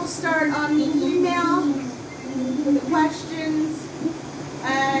I will start on the email for the questions,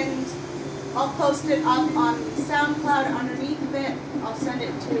 and I'll post it up on SoundCloud underneath of it. I'll send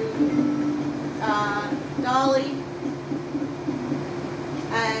it to Dolly,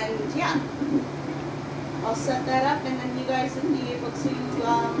 and yeah, I'll set that up, and then you guys will be able to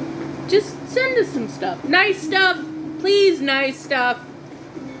just send us some stuff. Nice stuff. Please, nice stuff.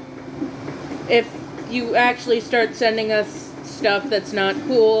 If you actually start sending us stuff that's not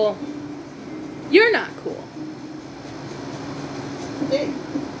cool, you're not cool.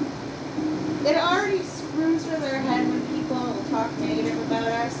 It already screws with our head when people talk negative about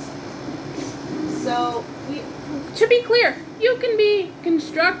us. So, to be clear, you can be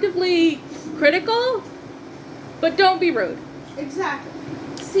constructively critical, but don't be rude. Exactly.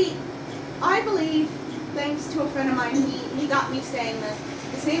 See, I believe, thanks to a friend of mine, he got me saying this.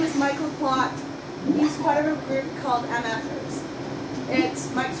 His name is Michael Plott. He's part of a group called MFers. It's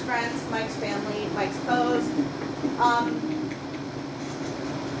Mike's friends, Mike's family, Mike's foes.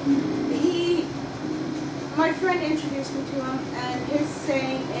 My friend introduced me to him, and his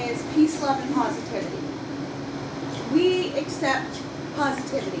saying is peace, love, and positivity. We accept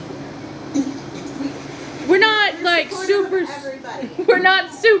positivity here. We're not like super. We're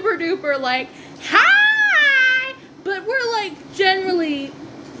not super duper like hi, but we're like generally,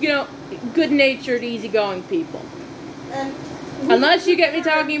 good-natured, easygoing people. And unless you get me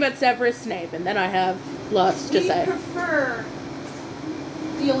talking about Severus Snape, and then I have lots to say. We prefer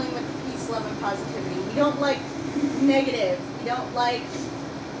dealing with peace, love, and positivity. We don't like negative. We don't like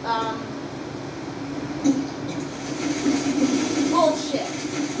bullshit.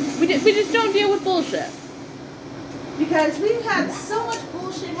 We just don't deal with bullshit. Because we've had so much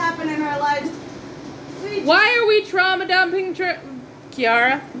bullshit happen in our lives. Why are we trauma dumping,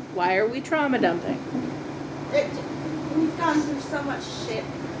 Kiara? Why are we trauma dumping? We've gone through so much shit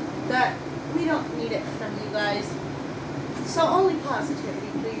that we don't need it from you guys. So only positivity,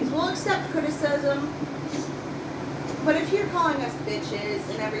 please. We'll accept criticism, But if you're calling us bitches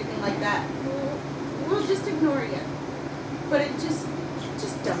and everything like that, we'll just ignore you. But it just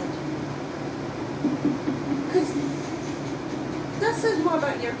don't. Because that says more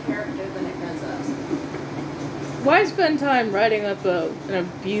about your character than it does us. Why spend time writing up an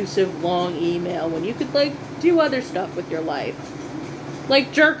abusive long email when you could, like, do other stuff with your life?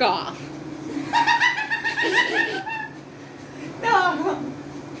 Like jerk off. No,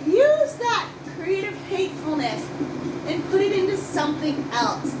 use that creative hatefulness and put it into something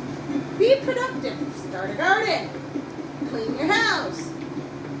else. Be productive. Start a garden. Clean your house.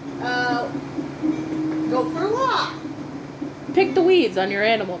 Go for a walk. Pick the weeds on your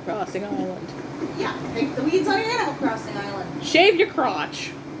Animal Crossing island. Yeah, pick the weeds on your Animal Crossing island. Shave your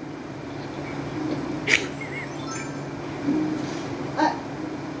crotch.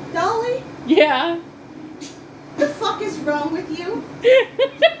 Dolly? Yeah. The fuck is wrong with you?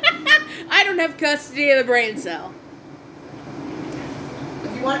 I don't have custody of the brain cell.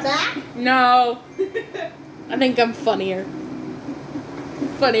 You want it back? No. I think I'm funnier.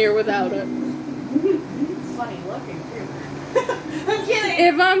 Funnier without it. It's funny looking, too. I'm kidding.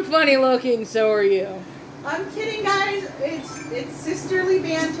 If I'm funny looking, so are you. I'm kidding, guys. It's sisterly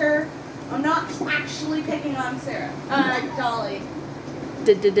banter. I'm not actually picking on Sarah. Dolly.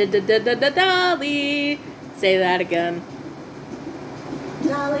 Dolly. Say that again.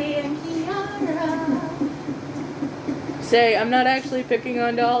 Dolly and Kiara. Say, I'm not actually picking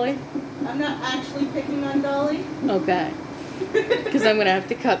on Dolly. I'm not actually picking on Dolly. Okay. Because I'm going to have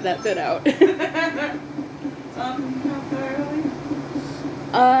to cut that bit out. How far are we?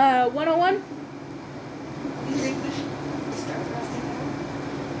 101? You think we should start wrapping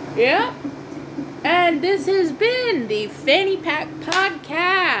up? Yeah. And this has been the Fanny Pack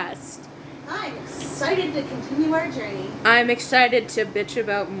Podcast. I'm excited to continue our journey. I'm excited to bitch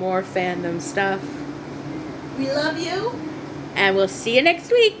about more fandom stuff. We love you. And we'll see you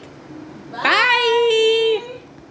next week. Bye. Bye.